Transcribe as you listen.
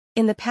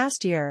In the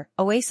past year,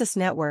 Oasis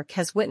network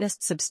has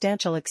witnessed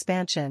substantial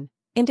expansion,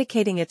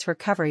 indicating its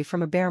recovery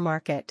from a bear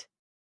market.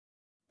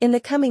 In the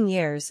coming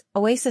years,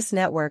 Oasis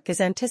network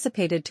is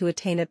anticipated to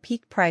attain a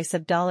peak price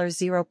of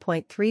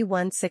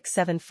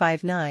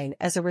 $0.316759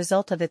 as a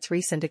result of its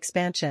recent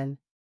expansion.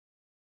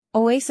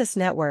 Oasis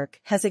network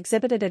has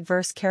exhibited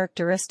adverse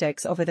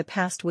characteristics over the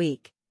past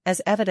week,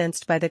 as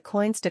evidenced by the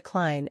coin's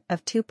decline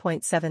of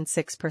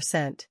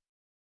 2.76%.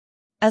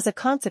 As a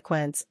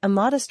consequence, a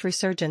modest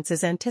resurgence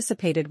is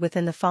anticipated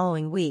within the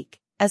following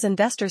week, as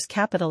investors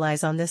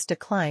capitalize on this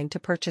decline to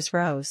purchase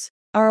ROSE.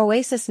 Our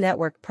Oasis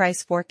network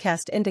price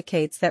forecast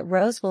indicates that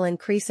ROSE will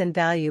increase in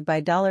value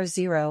by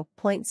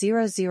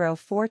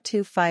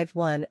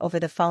 $0.004251 over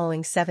the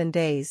following 7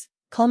 days,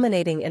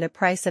 culminating in a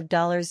price of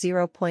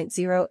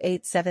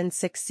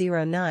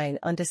 $0.087609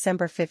 on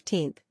December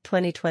 15,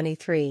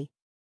 2023.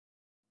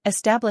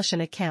 Establish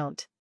an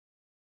account.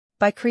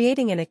 By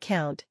creating an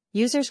account,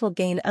 users will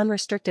gain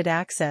unrestricted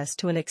access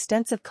to an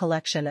extensive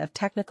collection of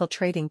technical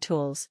trading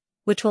tools,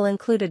 which will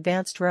include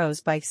advanced ROSE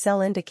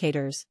buy-sell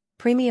indicators,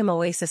 premium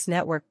Oasis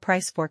network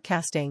price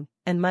forecasting,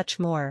 and much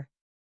more.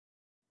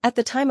 At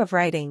the time of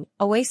writing,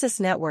 Oasis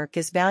network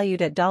is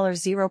valued at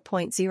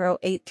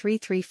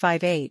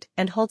 $0.083358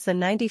 and holds the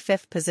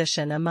 95th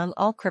position among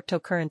all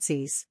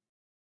cryptocurrencies.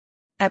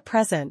 At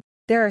present,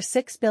 there are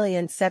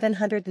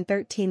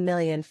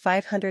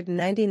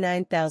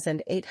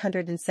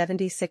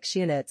 6,713,599,876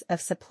 units of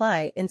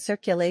supply in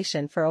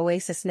circulation for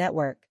Oasis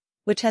network,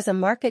 which has a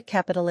market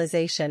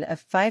capitalization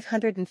of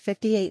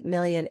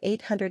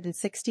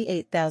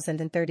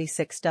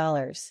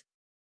 $558,868,036.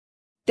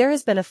 There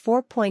has been a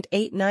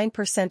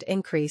 4.89%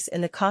 increase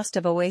in the cost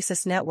of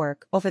Oasis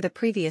network over the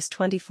previous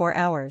 24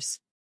 hours.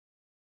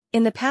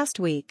 In the past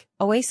week,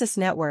 Oasis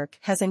network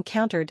has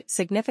encountered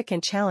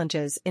significant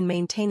challenges in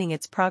maintaining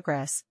its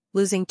progress,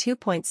 losing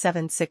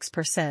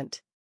 2.76%.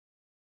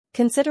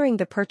 Considering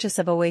the purchase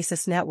of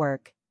Oasis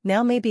network,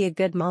 now may be a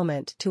good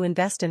moment to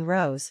invest in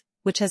ROSE,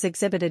 which has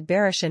exhibited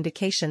bearish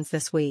indications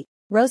this week.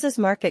 ROSE's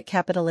market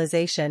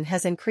capitalization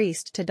has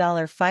increased to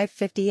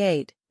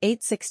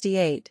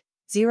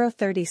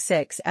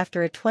 $558,868,036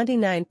 after a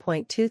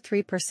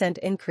 29.23%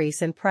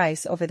 increase in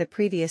price over the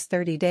previous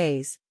 30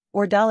 days,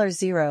 or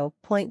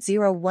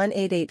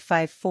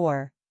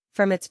 $0.018854,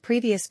 from its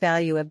previous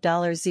value of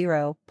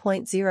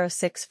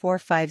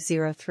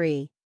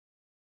 $0.064503.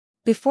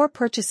 Before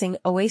purchasing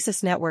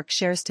Oasis network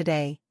shares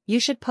today, you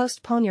should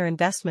postpone your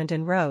investment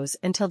in ROSE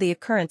until the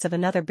occurrence of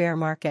another bear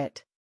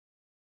market.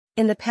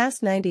 In the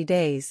past 90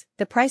 days,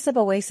 the price of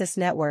Oasis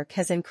network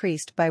has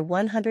increased by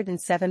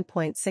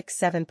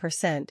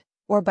 107.67%,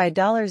 or by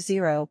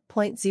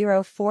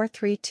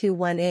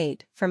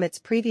 $0.043218 from its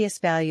previous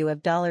value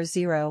of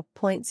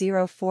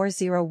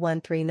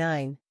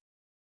 $0.040139.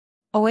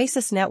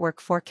 Oasis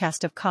network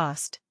forecast of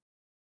cost.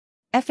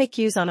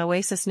 FAQs on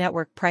Oasis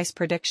network price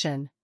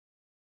prediction.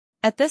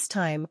 At this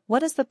time,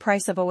 what is the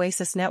price of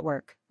Oasis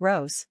network,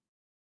 ROSE?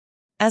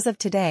 As of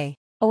today,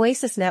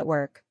 Oasis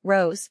network,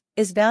 ROSE,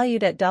 is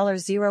valued at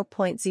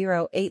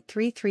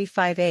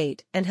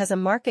 $0.083358 and has a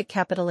market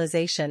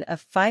capitalization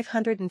of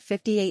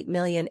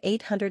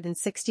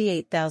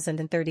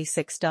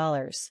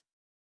 $558,868,036.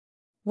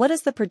 What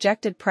is the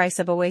projected price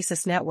of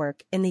Oasis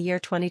network in the year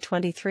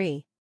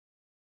 2023?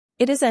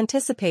 It is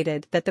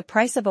anticipated that the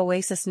price of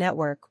Oasis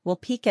network will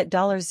peak at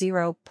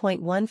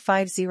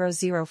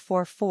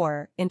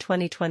 $0.150044 in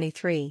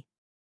 2023.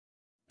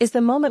 Is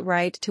the moment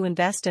right to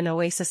invest in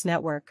Oasis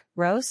network,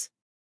 ROSE?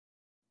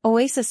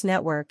 Oasis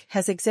network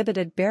has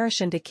exhibited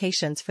bearish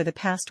indications for the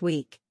past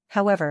week,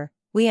 however,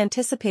 we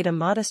anticipate a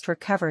modest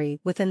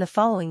recovery within the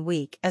following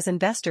week as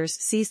investors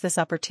seize this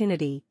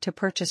opportunity to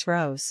purchase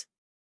ROSE.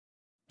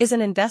 Is an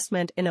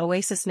investment in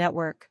Oasis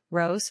network,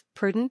 ROSE,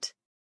 prudent?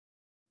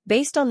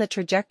 Based on the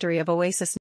trajectory of Oasis